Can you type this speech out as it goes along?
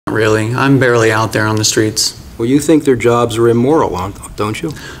Really, I'm barely out there on the streets. Well, you think their jobs are immoral, don't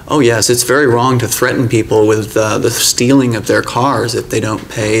you? Oh yes, it's very wrong to threaten people with the stealing of their cars if they don't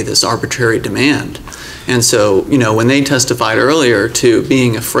pay this arbitrary demand. And so, you know, when they testified earlier to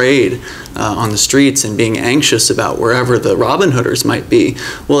being afraid on the streets and being anxious about wherever the Robin Hooders might be,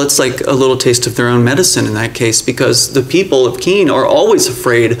 well, it's like a little taste of their own medicine in that case, because the people of Keene are always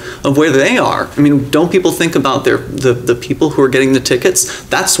afraid of where they are. I mean, don't people think about the people who are getting the tickets?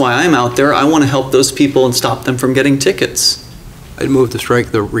 That's why I'm out there. I want to help those people and stop them from getting tickets. I'd move to strike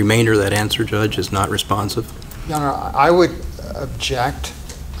the remainder of that answer, Judge, is not responsive. No, I would object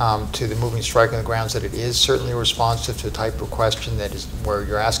to the moving strike on the grounds that it is certainly responsive to the type of question that is where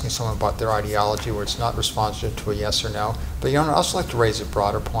you're asking someone about their ideology, where it's not responsive to a yes or no. But you know, I'd also like to raise a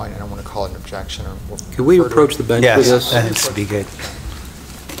broader point. I don't want to call it an objection. Could we approach the bench for this? Yes, that needs to be good.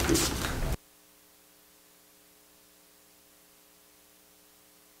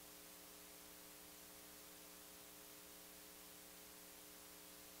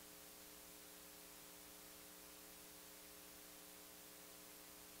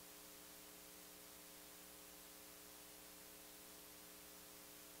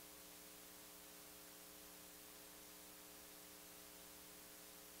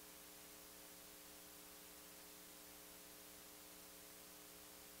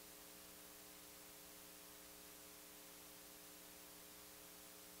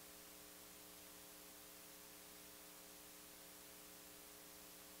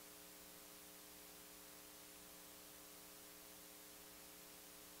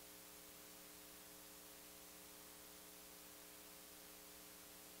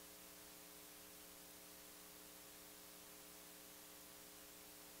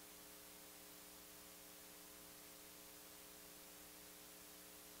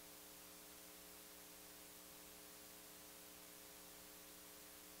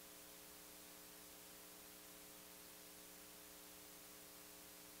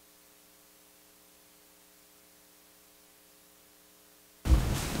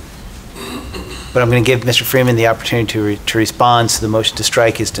 But I'm going to give Mr. Freeman the opportunity to respond, so the motion to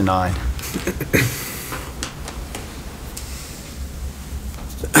strike is denied.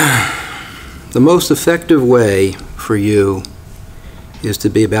 The most effective way for you is to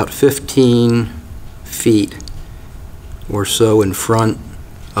be about 15 feet or so in front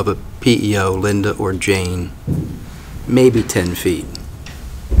of a PEO, Linda or Jane, maybe 10 feet.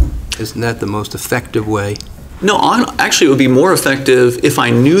 Isn't that the most effective way? No, actually it would be more effective if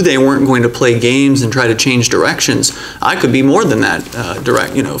I knew they weren't going to play games and try to change directions. I could be more than that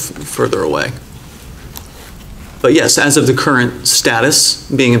further away. But yes, as of the current status,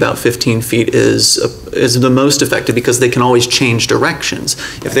 being about 15 feet is the most effective because they can always change directions.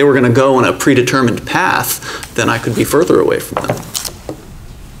 If they were going to go on a predetermined path, then I could be further away from them.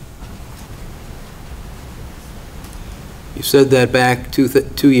 You said that back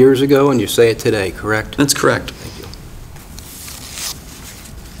 2 years ago, and you say it today, correct? That's correct. Thank you.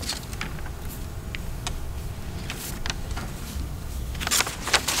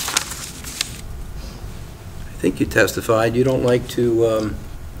 I think you testified you don't like to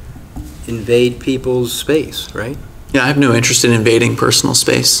invade people's space, right? Yeah, I have no interest in invading personal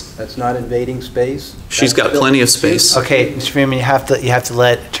space. That's not invading space? She's got plenty of space. Okay, Mr. Freeman, you have to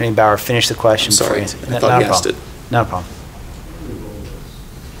let Attorney Bauer finish the question. Sorry, I thought he asked it. No problem.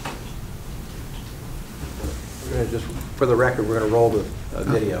 We're going to just, for the record, we're going to roll the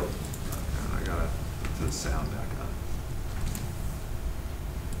video. I got to put the sound back on.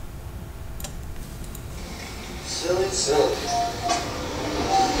 Silly.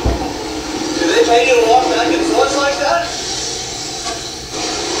 Do they pay you to walk back and forth like that?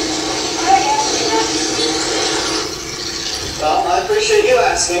 Well, I appreciate you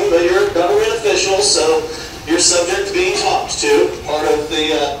asking, but you're a government official, so you're subject to being talked to. Part of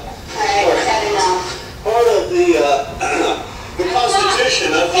the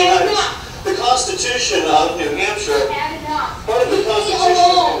Constitution of the Constitution of New Hampshire. Part of the Constitution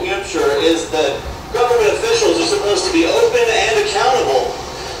of New Hampshire is that government officials are supposed to be open and accountable.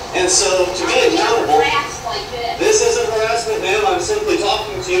 And so, to be accountable, this isn't harassment, ma'am. I'm simply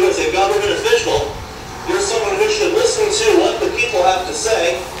talking to you as a government official. You're someone who should listen to what the people have to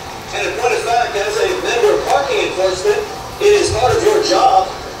say. And in point of fact, as a member of parking enforcement, it is part of your job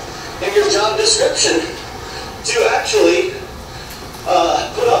and your job description to actually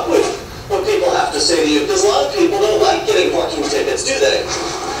put up with what people have to say to you. Because a lot of people don't like getting parking tickets, do they?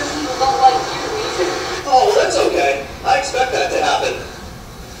 Oh, well, that's okay. I expect that to happen.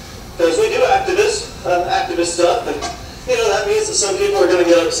 Because we do activist stuff, and you know that means that some people are going to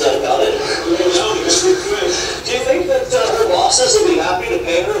get upset about it. Do you think that her bosses will be happy to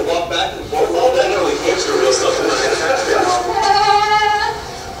pay her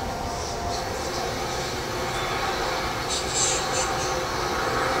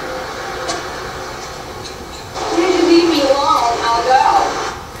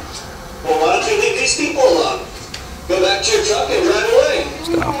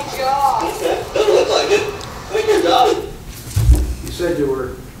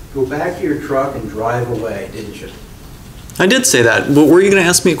back to your truck and drive away, didn't you? I did say that. But were you going to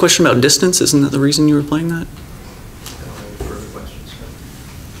ask me a question about distance? Isn't that the reason you were playing that? Further questions?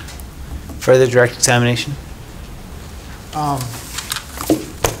 Further direct examination? I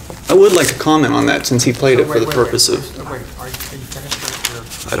would like to comment on that since he played it for the purpose of... Wait, are you finished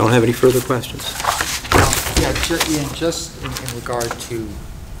with your... I don't have any further questions. Yeah, Ian, just in regard to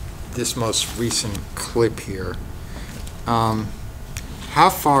this most recent clip here, how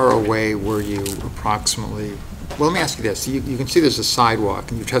far away were you approximately? Well, let me ask you this. You can see there's a sidewalk,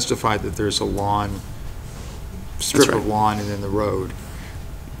 and you testified that there's a lawn, strip of lawn, and then the road.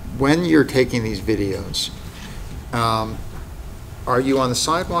 When you're taking these videos, are you on the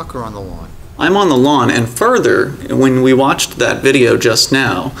sidewalk or on the lawn? I'm on the lawn, and further, when we watched that video just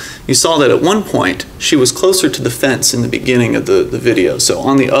now, you saw that at one point she was closer to the fence in the beginning of the video, so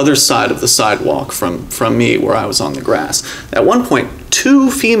on the other side of the sidewalk from me where I was on the grass. At one point, two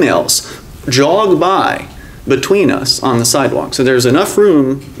females jogged by between us on the sidewalk. So there's enough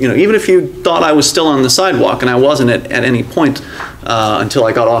room, you know, even if you thought I was still on the sidewalk, and I wasn't at any point until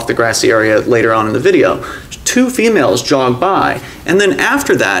I got off the grassy area later on in the video, two females jog by, and then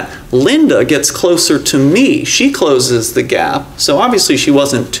after that, Linda gets closer to me. She closes the gap, so obviously she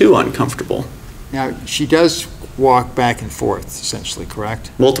wasn't too uncomfortable. Now, she does walk back and forth, essentially, correct?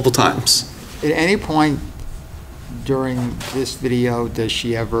 Multiple times. At any point during this video, does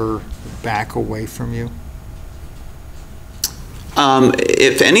she ever back away from you?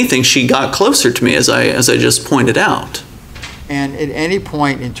 If anything, she got closer to me, as I just pointed out. And at any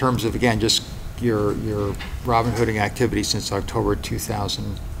point in terms of, again, just your Robin Hooding activity since October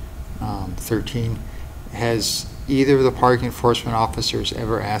 2013, has either of the parking enforcement officers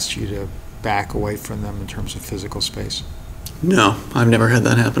ever asked you to back away from them in terms of physical space? No, I've never had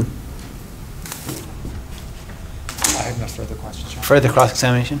that happen. I have no further questions. John. Further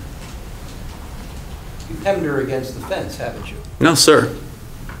cross-examination? You've hemmed her against the fence, haven't you? No, sir.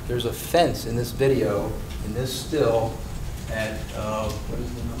 There's a fence in this video, in this still, at, what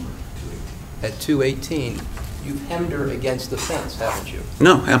is the number? At 218. You've hemmed her against the fence, haven't you?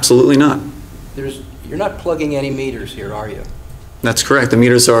 No, absolutely not. You're not plugging any meters here, are you? That's correct. The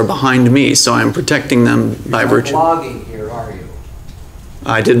meters are behind me, so I'm protecting them by virtue. You're not blogging here, are you?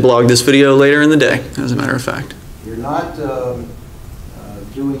 I did blog this video later in the day, as a matter of fact. You're not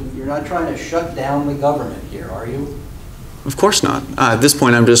you're not trying to shut down the government here, are you? Of course not. At this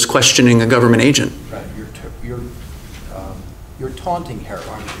point, I'm just questioning a government agent. Right. You're taunting her,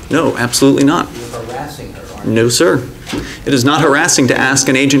 aren't you? No, absolutely not. You're harassing her, aren't you? No, sir. It is not harassing to ask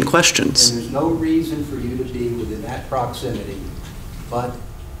an agent questions. And there's no reason for you to be within that proximity, but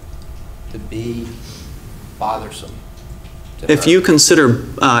to be bothersome. If you consider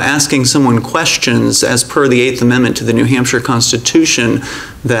asking someone questions as per the 8th Amendment to the New Hampshire Constitution,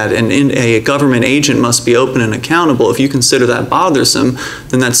 that a government agent must be open and accountable, if you consider that bothersome,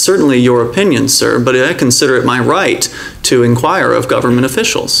 then that's certainly your opinion, sir, but I consider it my right to inquire of government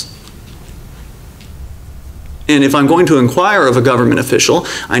officials. And if I'm going to inquire of a government official,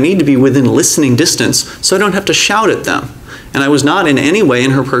 I need to be within listening distance so I don't have to shout at them. And I was not in any way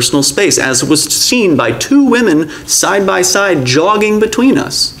in her personal space, as was seen by two women side by side jogging between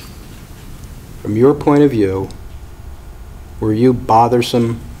us. From your point of view, were you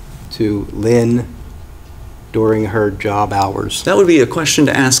bothersome to Lynn during her job hours? That would be a question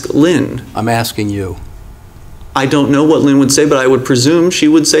to ask Lynn. I'm asking you. I don't know what Lynn would say, but I would presume she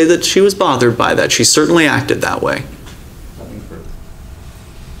would say that she was bothered by that. She certainly acted that way. Nothing further.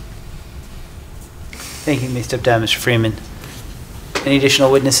 Thank you. You may step down, Mr. Freeman. Any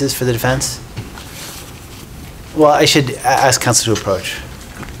additional witnesses for the defense? Well, I should ask counsel to approach.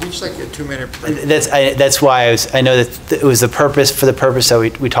 Would you like a 2-minute break? That's why I know that it was for the purpose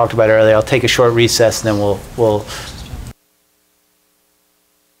that we talked about earlier. I'll take a short recess and then we'll